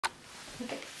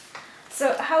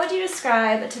So how would you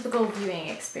describe a typical viewing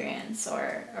experience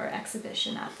or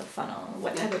exhibition at the Funnel?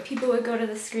 What type of people would go to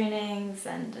the screenings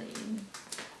and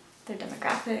their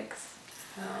demographics?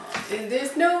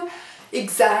 There's no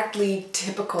exactly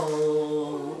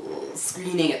typical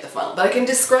screening at the Funnel, but I can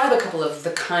describe a couple of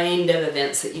the kind of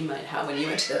events that you might have when you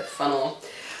went to the Funnel.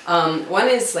 One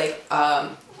is like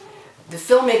the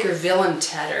filmmaker Villem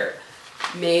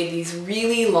made these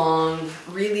really long,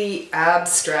 really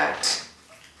abstract,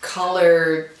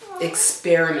 color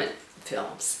experiment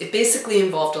films. It basically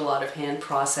involved a lot of hand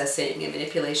processing and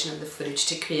manipulation of the footage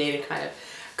to create a kind of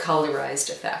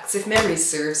colorized effects, if memory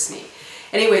serves me.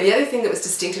 Anyway, the other thing that was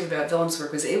distinctive about Villem's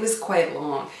work was it was quite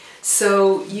long.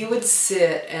 So you would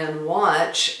sit and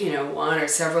watch, you know, one or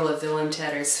several of Villem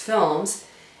films,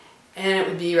 and it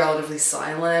would be relatively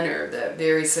silent or the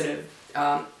very sort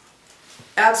of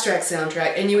abstract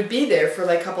soundtrack, and you would be there for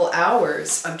like a couple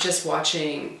hours of just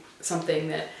watching something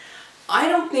that I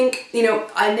don't think, you know,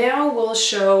 I now will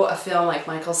show a film like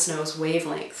Michael Snow's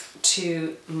Wavelength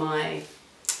to my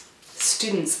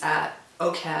students at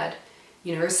OCAD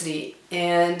University,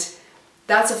 and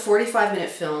that's a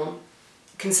 45-minute film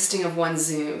consisting of one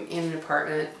Zoom in an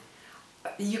apartment.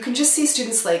 You can just see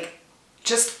students like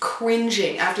just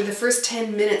cringing. After the first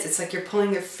 10 minutes, it's like you're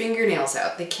pulling their fingernails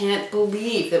out. They can't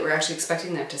believe that we're actually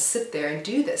expecting them to sit there and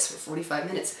do this for 45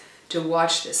 minutes to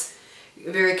watch this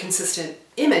very consistent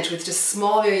image with just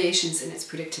small variations in its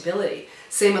predictability.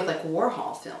 Same with like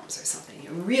Warhol films or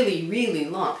something, really, really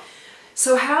long.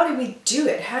 So how do we do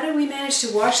it? How do we manage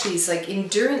to watch these like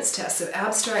endurance tests of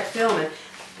abstract film? And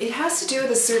it has to do with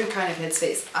a certain kind of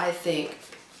headspace, I think.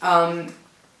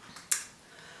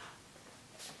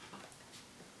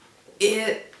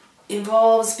 It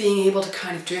involves being able to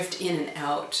kind of drift in and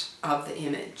out of the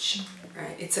image,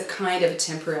 right? It's a kind of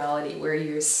temporality where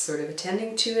you're sort of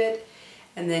attending to it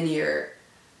and then you're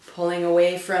pulling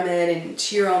away from it and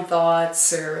to your own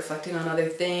thoughts or reflecting on other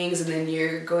things, and then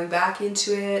you're going back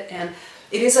into it. And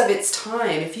it is of its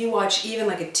time. If you watch even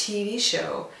like a TV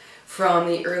show from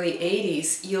the early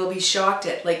 80s, you'll be shocked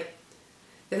at, like,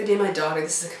 the other day my daughter,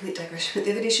 this is a complete digression, but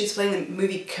the other day she was playing the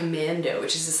movie Commando,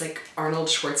 which is this like Arnold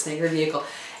Schwarzenegger vehicle,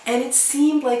 and it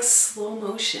seemed like slow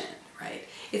motion, right?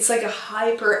 It's like a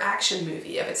hyper action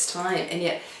movie of its time, and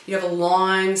yet you have a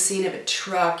long scene of a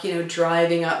truck, you know,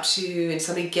 driving up to, and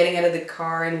somebody getting out of the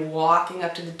car and walking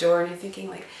up to the door, and you're thinking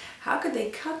like, how could they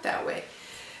cut that way?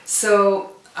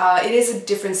 So it is a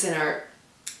difference in our,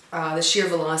 the sheer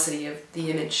velocity of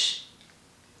the image.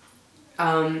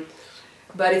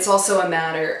 But it's also a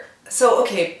matter, so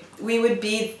okay, we would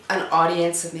be an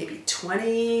audience of maybe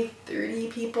 20, 30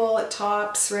 people at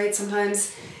tops, right?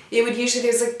 Sometimes it would usually,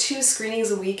 there's like 2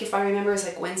 screenings a week if I remember, it's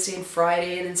like Wednesday and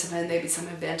Friday, and then sometimes there'd be some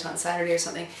event on Saturday or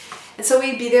something. And so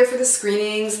we'd be there for the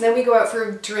screenings, and then we go out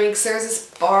for drinks. There's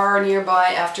this bar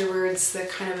nearby afterwards, the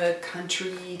kind of a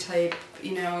country type,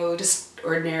 you know, just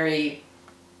ordinary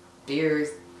beer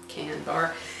can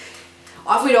bar.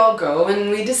 Off we'd all go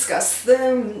and we discuss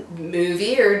the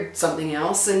movie or something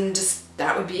else, and just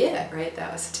that would be it, right?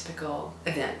 That was a typical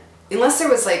event. Unless there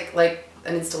was like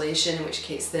an installation, in which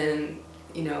case then,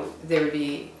 you know, there would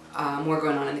be more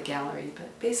going on in the gallery.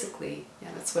 But basically, yeah,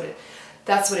 that's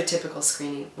what a typical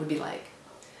screening would be like.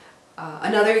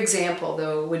 Another example,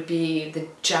 though, would be the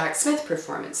Jack Smith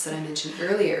performance that I mentioned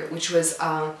earlier, which was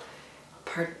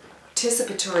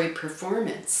participatory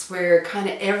performance, where kind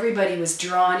of everybody was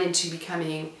drawn into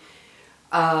becoming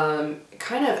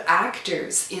kind of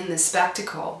actors in the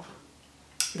spectacle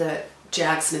that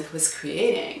Jack Smith was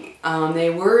creating. They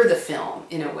were the film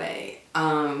in a way.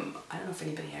 I don't know if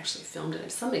anybody actually filmed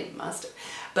it, somebody must have,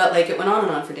 but like it went on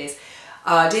and on for days.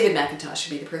 David McIntosh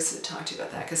would be the person to talk to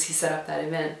about that because he set up that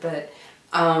event, but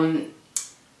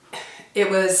it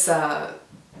was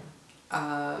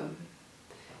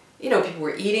you know, people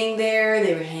were eating there,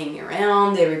 they were hanging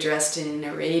around, they were dressed in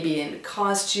Arabian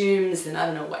costumes, and I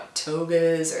don't know what,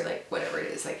 togas or like whatever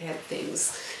it is, like had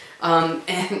things,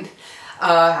 and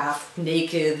half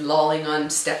naked, lolling on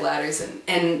stepladders,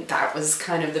 and that was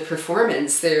kind of the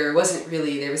performance. There wasn't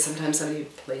really, there was sometimes somebody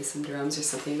would play some drums or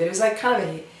something, but it was like kind of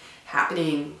a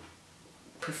happening,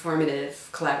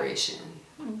 performative collaboration.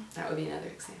 That would be another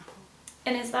example.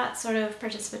 And is that sort of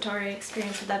participatory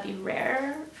experience, would that be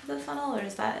rare for the Funnel, or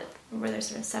were there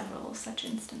sort of several such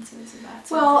instances of that?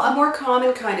 Well, a more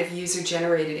common kind of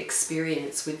user-generated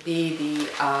experience would be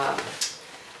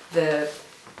the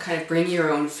kind of bring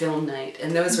your own film night,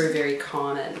 and those were very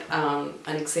common.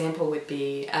 An example would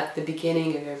be at the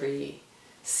beginning of every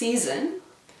season,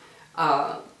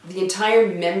 the entire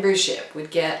membership would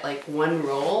get like one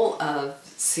roll of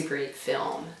Super 8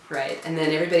 film, right? And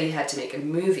then everybody had to make a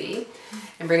movie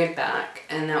and bring it back,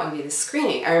 and that would be the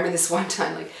screening. I remember this one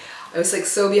time, like, I was like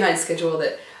so behind schedule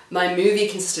that my movie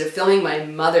consisted of filming my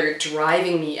mother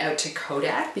driving me out to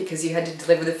Kodak, because you had to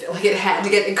deliver the film, like it had to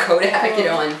get to Kodak, you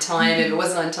know, on time. If it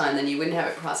wasn't on time, then you wouldn't have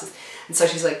it processed. And so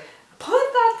she's like, put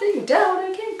that thing down,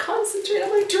 I can't concentrate on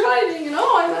my driving, and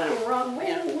oh, I'm on the wrong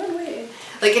way, I'm one way.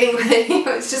 Like, anyway, you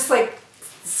know, it's just like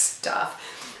stuff.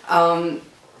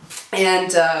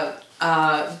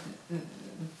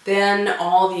 Then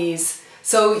all these,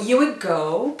 so you would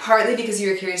go partly because you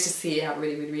were curious to see how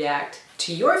everybody would react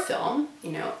to your film,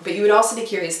 you know, but you would also be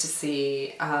curious to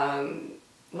see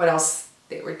what else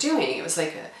they were doing. It was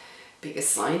like a big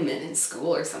assignment in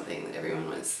school or something that everyone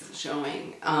was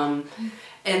showing.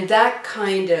 And that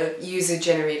kind of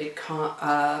user-generated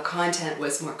content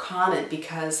was more common,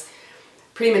 because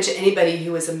pretty much anybody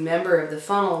who was a member of the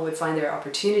funnel would find their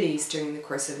opportunities during the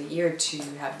course of the year to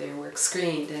have their work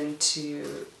screened and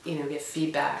to, you know, get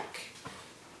feedback.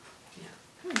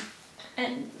 Yeah.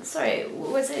 And sorry,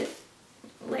 was it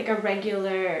like a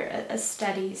regular, a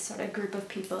steady sort of group of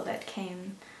people that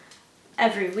came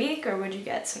every week, or would you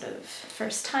get sort of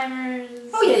first-timers?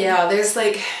 Oh yeah, yeah. There's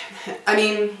like, I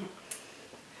mean,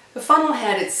 the funnel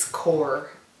had its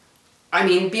core. I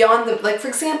mean, beyond the, like, for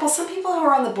example, some people who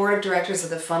are on the board of directors of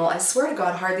the funnel, I swear to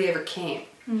God, hardly ever came.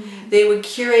 Mm-hmm. They would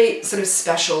curate sort of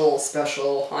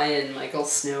special high-end Michael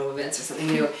Snow events or something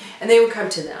new, and they would come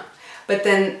to them. But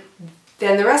then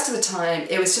the rest of the time,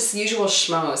 it was just the usual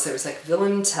schmoes. There was like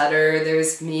Villem, there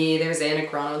was me, there was Anna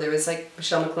Grano, there was like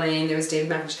Michelle McLean, there was David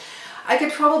McIntosh. I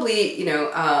could probably, you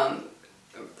know,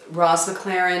 Ross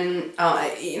McLaren,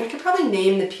 you know, I could probably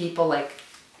name the people, like,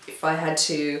 if I had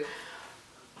to,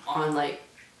 on like,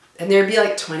 and there'd be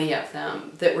like 20 of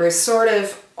them that were sort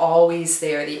of always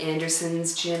there, the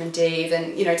Andersons, Jim and Dave,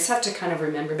 and, you know, I just have to kind of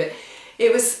remember, but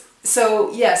it was,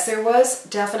 so yes, there was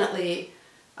definitely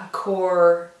a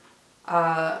core,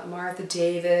 Martha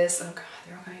Davis, oh God,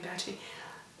 they're all coming back to me.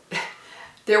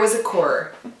 There was a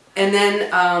core. And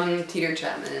then Peter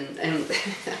Chapman, and I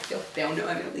feel like they all know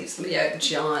I'm going to leave somebody out.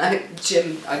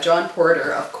 John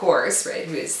Porter, of course, right,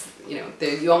 who is, you know,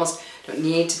 you almost don't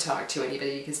need to talk to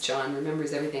anybody because John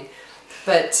remembers everything,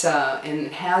 but,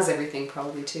 and has everything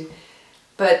probably too.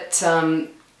 But,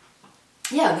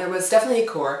 yeah, there was definitely a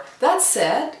core. That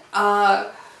said,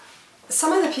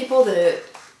 some of the people that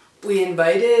we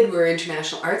invited were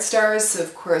international art stars, so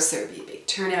of course there would be a big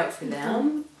turnout for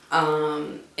them.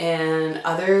 And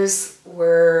others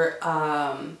were,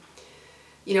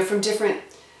 you know, from different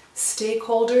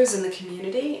stakeholders in the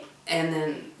community, and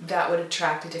then that would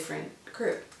attract a different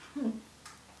group.